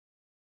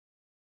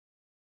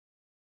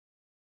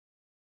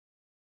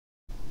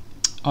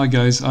Hi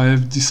guys, I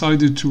have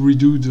decided to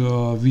redo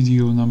the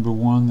video number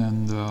one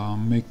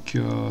and make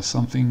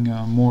something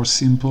more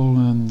simple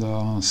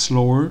and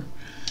slower,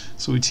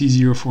 so it's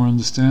easier for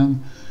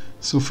understand.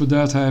 So for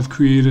that I have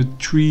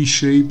created three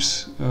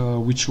shapes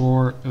which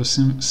are a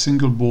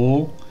single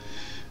ball,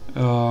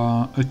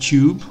 a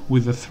tube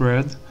with a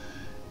thread,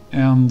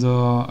 and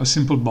a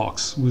simple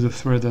box with a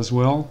thread as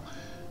well.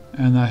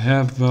 And I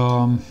have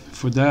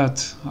for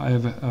that I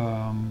have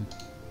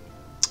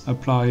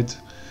applied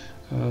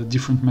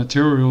different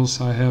materials.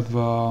 I have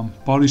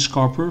polished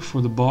copper for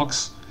the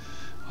box.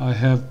 I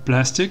have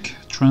plastic,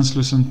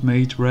 translucent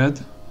matte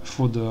red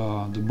for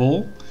the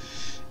ball,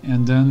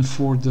 and then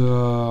for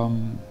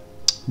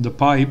the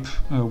pipe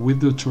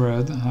with the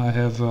thread I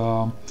have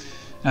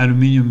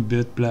aluminium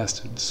bit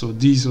blasted. So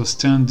these are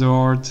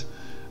standard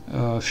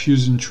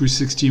Fusion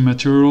 360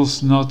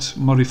 materials, not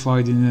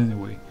modified in any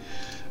way.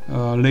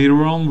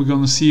 Later on we're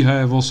gonna see I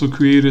have also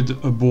created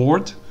a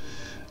board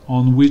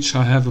on which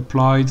I have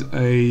applied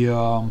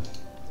a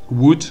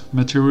wood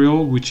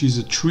material, which is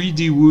a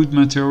 3D wood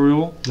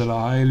material that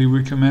I highly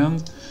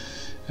recommend,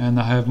 and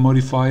I have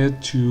modified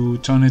it to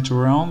turn it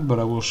around, but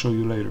I will show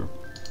you later.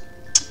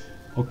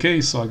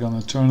 Okay, so I'm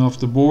gonna turn off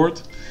the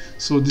board.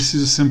 So this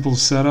is a simple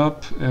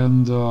setup,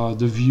 and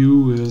the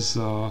view is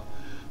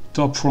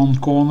top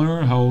front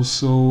corner. I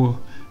also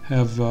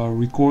have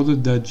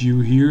recorded that view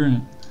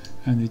here,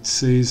 and it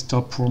says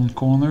top front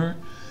corner.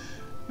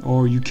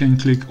 Or you can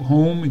click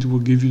home, it will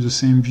give you the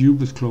same view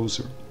but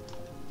closer.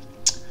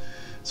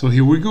 So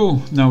here we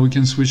go. Now we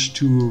can switch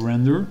to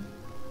render,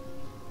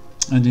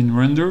 and in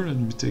render let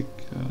me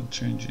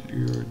change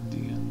here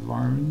the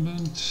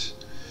environment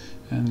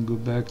and go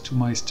back to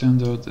my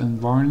standard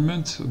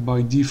environment.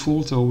 By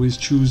default I always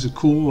choose a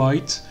cool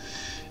light,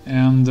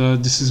 and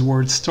this is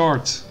where it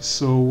starts.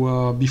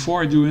 So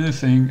before I do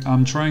anything,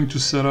 I'm trying to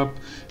set up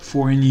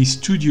for any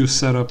studio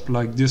setup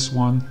like this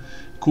one,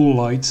 cool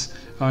lights.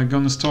 I'm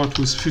gonna start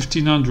with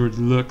 1500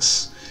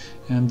 lux,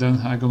 and then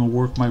I'm gonna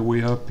work my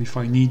way up if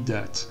I need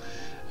that.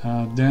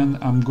 Then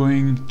I'm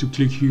going to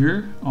click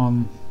here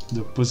on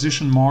the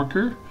position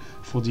marker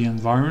for the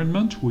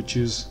environment, which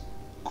is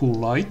cool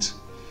light,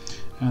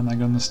 and I'm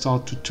gonna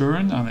start to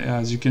turn, and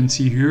as you can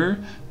see here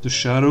the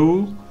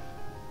shadow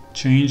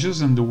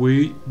changes and the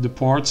way the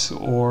parts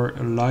are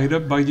light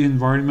up by the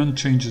environment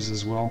changes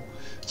as well.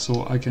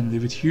 So I can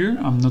leave it here.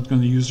 I'm not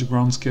going to use the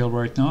ground scale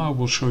right now. I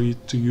will show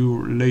it to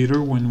you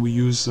later when we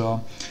use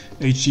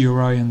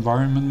HDRI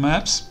environment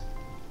maps.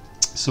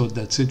 So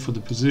that's it for the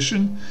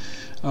position.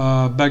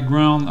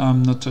 Background,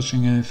 I'm not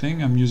touching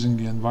anything. I'm using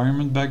the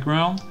environment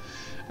background.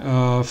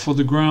 For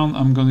the ground,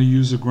 I'm going to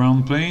use a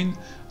ground plane.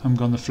 I'm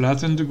going to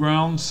flatten the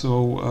ground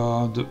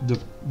so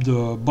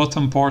the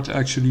bottom part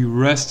actually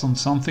rests on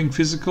something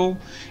physical,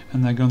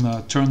 and I'm going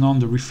to turn on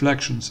the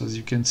reflections. As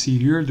you can see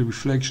here, the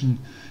reflection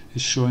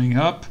is showing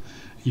up.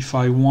 If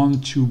I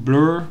want to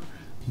blur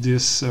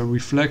this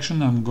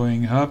reflection, I'm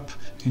going up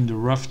in the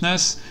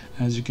roughness.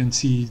 As you can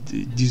see,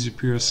 it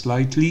disappears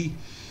slightly.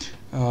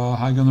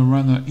 I'm going to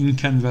run an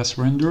in-canvas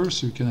render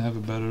so you can have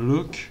a better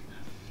look.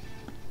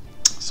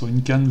 So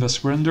in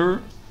canvas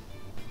render,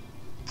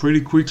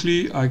 pretty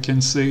quickly I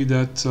can say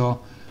that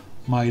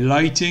my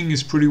lighting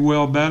is pretty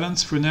well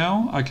balanced for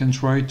now. I can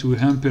try to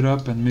amp it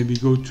up and maybe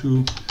go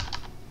to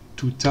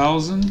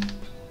 2000.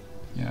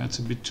 Yeah, it's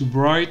a bit too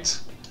bright.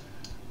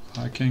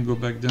 I can go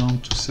back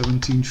down to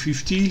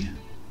 1750.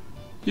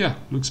 Yeah,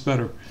 looks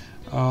better.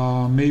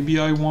 Maybe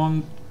I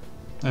want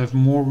to have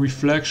more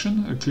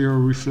reflection, a clearer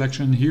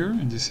reflection here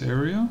in this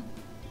area.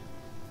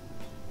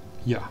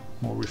 Yeah,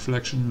 more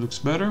reflection looks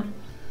better.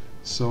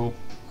 So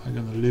I'm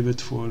gonna leave it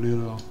for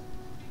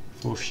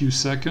a few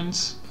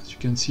seconds. As you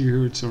can see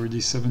here, it's already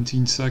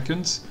 17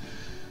 seconds.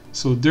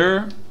 So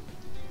there,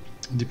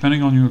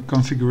 depending on your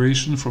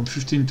configuration, from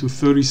 15 to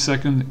 30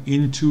 seconds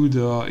into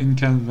the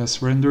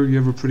in-canvas render, you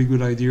have a pretty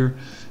good idea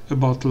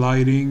about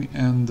lighting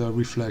and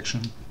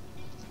reflection.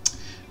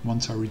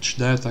 Once I reach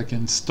that, I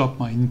can stop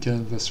my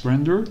in-canvas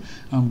render.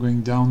 I'm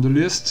going down the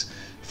list.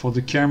 For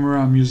the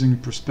camera, I'm using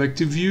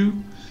perspective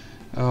view.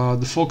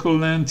 The focal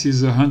length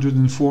is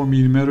 104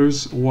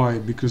 millimeters. Why?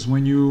 Because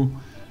when you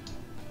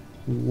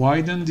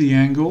widen the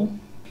angle,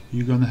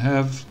 you're gonna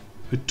have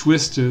a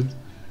twisted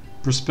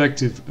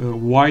perspective, a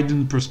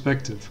widened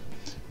perspective.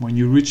 When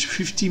you reach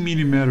 50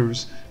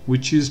 millimeters,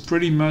 which is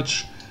pretty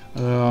much,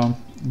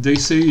 they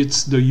say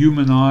it's the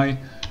human eye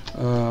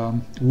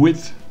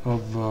width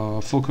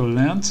of focal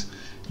length,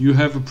 you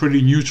have a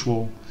pretty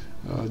neutral,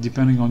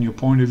 depending on your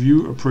point of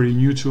view, a pretty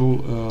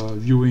neutral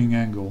viewing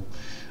angle.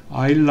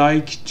 I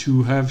like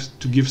to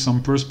give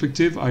some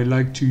perspective. I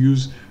like to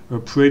use a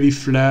pretty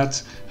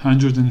flat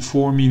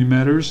 104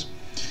 millimeters.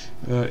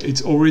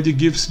 It already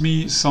gives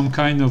me some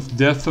kind of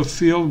depth of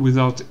field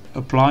without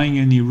applying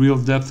any real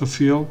depth of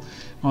field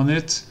on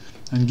it,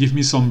 and give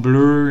me some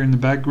blur in the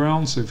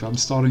background. So if I'm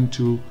starting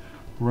to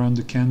run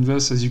the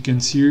canvas, as you can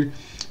see,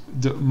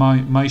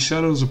 my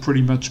shadows are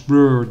pretty much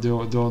blurred.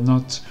 They're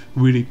not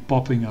really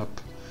popping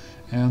up,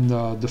 and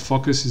the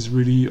focus is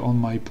really on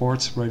my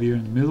parts right here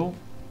in the middle.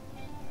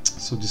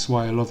 So this is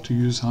why I love to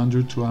use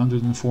 100 to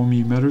 104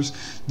 millimeters.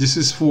 This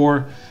is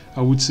for,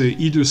 I would say,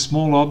 either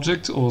small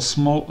objects or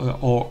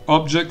or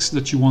objects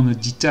that you want to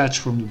detach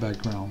from the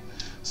background.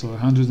 So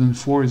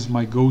 104 is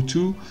my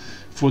go-to.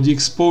 For the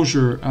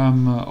exposure,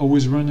 I'm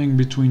always running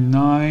between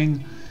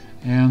 9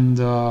 and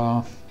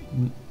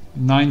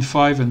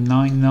 9.5 and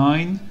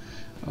 9.9.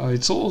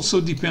 It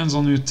also depends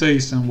on your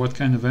taste and what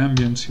kind of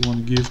ambience you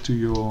want to give to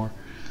your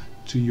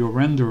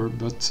render,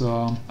 but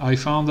I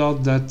found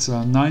out that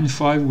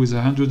 9.5 with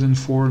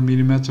 104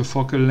 millimeter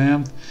focal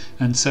length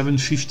and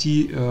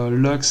 750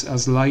 lux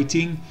as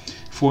lighting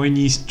for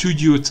any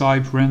studio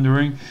type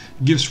rendering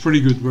gives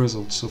pretty good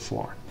results so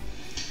far.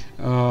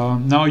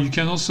 Now you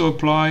can also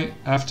apply,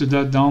 after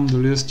that down the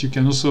list, you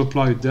can also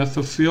apply a depth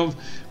of field.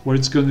 What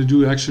it's going to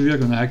do, actually, I'm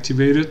going to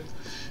activate it.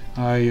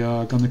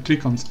 I'm going to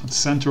click on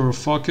center of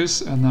focus,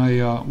 and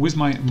with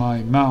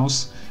my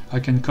mouse I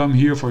can come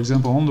here, for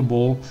example, on the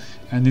ball,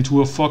 and it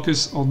will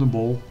focus on the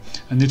ball,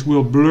 and it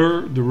will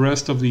blur the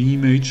rest of the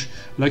image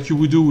like you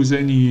would do with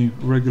any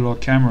regular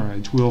camera.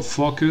 It will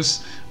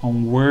focus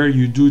on where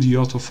you do the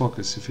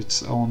autofocus. If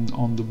it's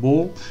on the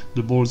ball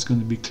is going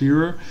to be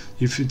clearer.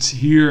 If it's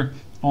here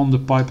on the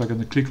pipe, I'm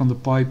going to click on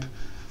the pipe,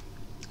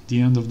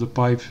 the end of the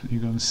pipe,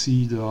 you're going to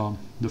see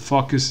the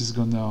focus is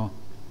going to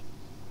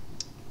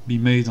be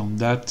made on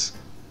that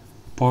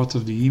part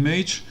of the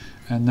image.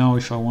 And now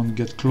if I want to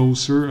get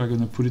closer, I'm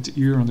going to put it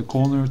here on the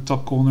corner,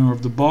 top corner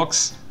of the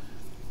box.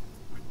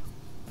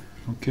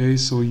 Okay,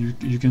 so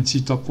you can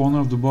see top corner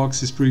of the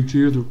box is pretty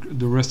clear,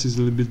 the rest is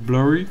a little bit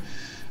blurry.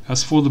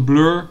 As for the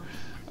blur,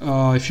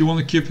 if you want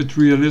to keep it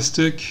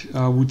realistic,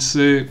 I would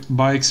say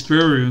by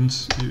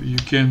experience, you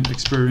can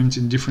experiment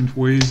in different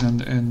ways,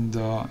 and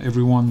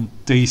everyone's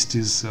taste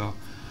is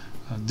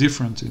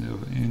different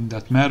in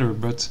that matter.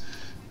 But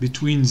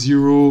between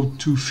 0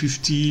 to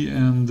 50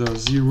 and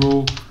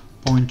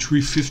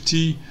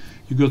 0.350,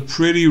 you got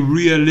pretty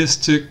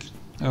realistic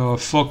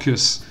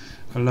focus,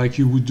 like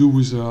you would do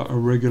with a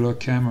regular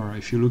camera.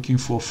 If you're looking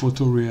for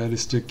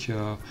photorealistic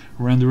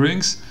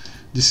renderings,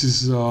 this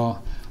is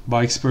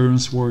by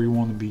experience where you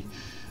want to be.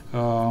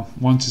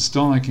 Once it's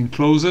done, I can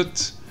close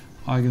it.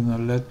 I'm gonna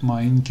let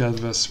my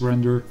in-canvas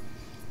render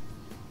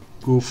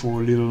go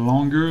for a little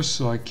longer,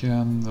 so I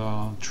can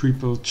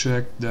triple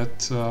check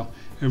that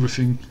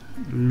everything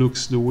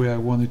looks the way I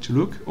want it to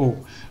look. Oh,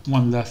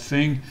 one last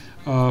thing,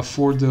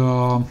 for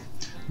the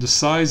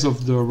size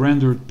of the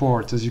rendered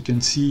part, as you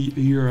can see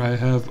here, I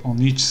have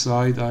on each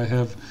side I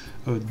have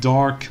a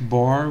dark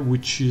bar,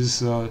 which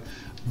is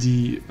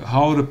the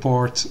outer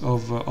part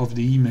of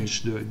the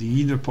image.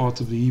 The inner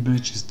part of the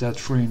image is that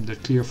frame,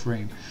 that clear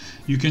frame.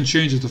 You can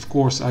change it, of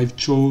course. I've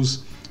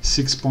chose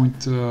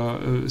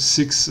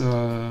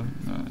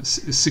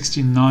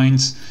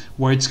 16:9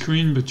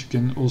 widescreen, but you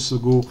can also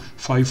go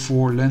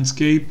 5:4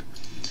 landscape.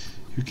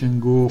 You can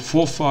go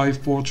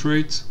 4:5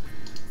 portrait.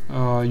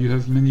 You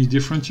have many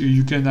different.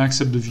 You can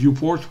accept the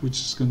viewport, which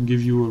is going to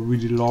give you a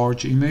really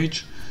large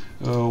image.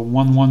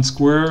 1:1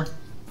 square,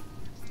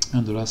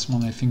 and the last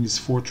one I think is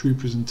 4:3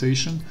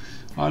 presentation.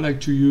 I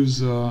like to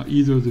use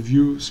either the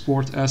view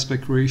sport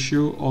aspect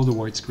ratio or the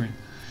widescreen.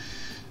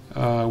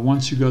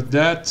 Once you got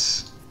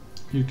that,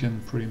 you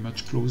can pretty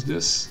much close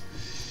this,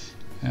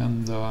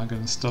 and I'm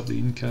going to stop the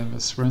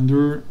in-canvas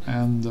render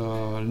and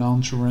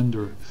launch a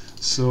render.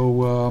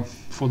 So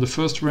for the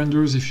first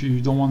renders, if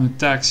you don't want to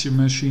tax your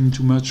machine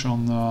too much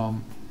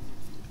on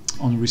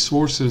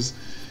resources,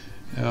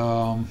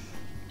 I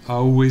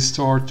always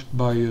start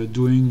by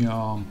doing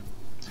a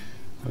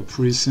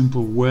pretty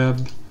simple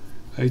web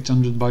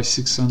 800 by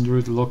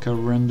 600 local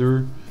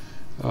render.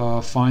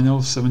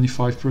 Final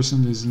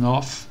 75% is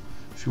enough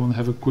if you want to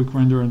have a quick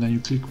render, and then you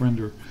click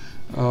render.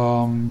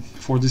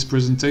 For this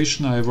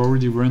presentation, I have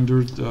already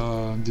rendered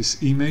this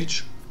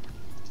image,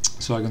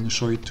 so I'm going to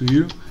show it to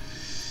you.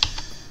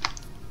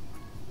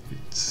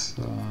 It's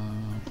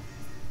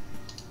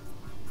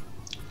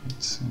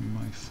in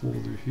my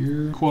folder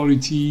here.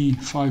 Quality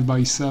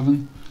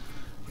 5:7,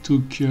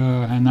 took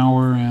an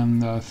hour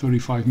and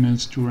 35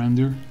 minutes to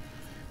render.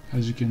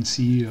 As you can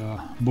see,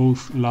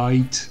 both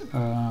light,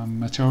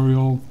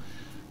 material,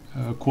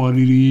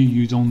 quality,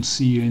 you don't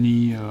see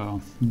any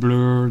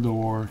blurred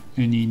or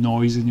any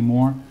noise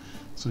anymore,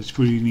 so it's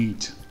pretty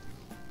neat.